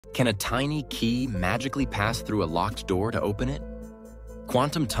Can a tiny key magically pass through a locked door to open it?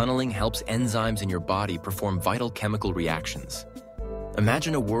 Quantum tunneling helps enzymes in your body perform vital chemical reactions.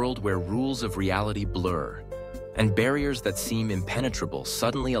 Imagine a world where rules of reality blur, and barriers that seem impenetrable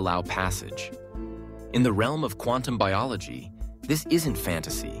suddenly allow passage. In the realm of quantum biology, this isn't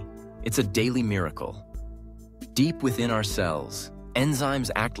fantasy, it's a daily miracle. Deep within our cells,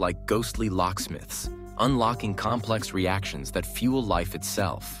 enzymes act like ghostly locksmiths, unlocking complex reactions that fuel life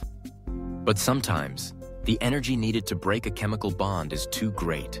itself. But sometimes, the energy needed to break a chemical bond is too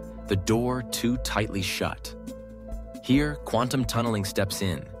great, the door too tightly shut. Here, quantum tunneling steps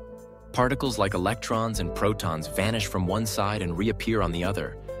in. Particles like electrons and protons vanish from one side and reappear on the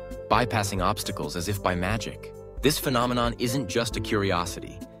other, bypassing obstacles as if by magic. This phenomenon isn't just a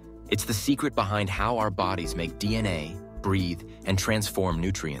curiosity. It's the secret behind how our bodies make DNA, breathe, and transform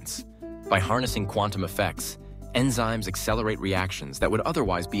nutrients. By harnessing quantum effects, enzymes accelerate reactions that would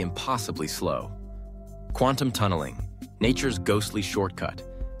otherwise be impossibly slow. Quantum tunneling, nature's ghostly shortcut,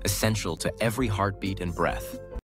 essential to every heartbeat and breath.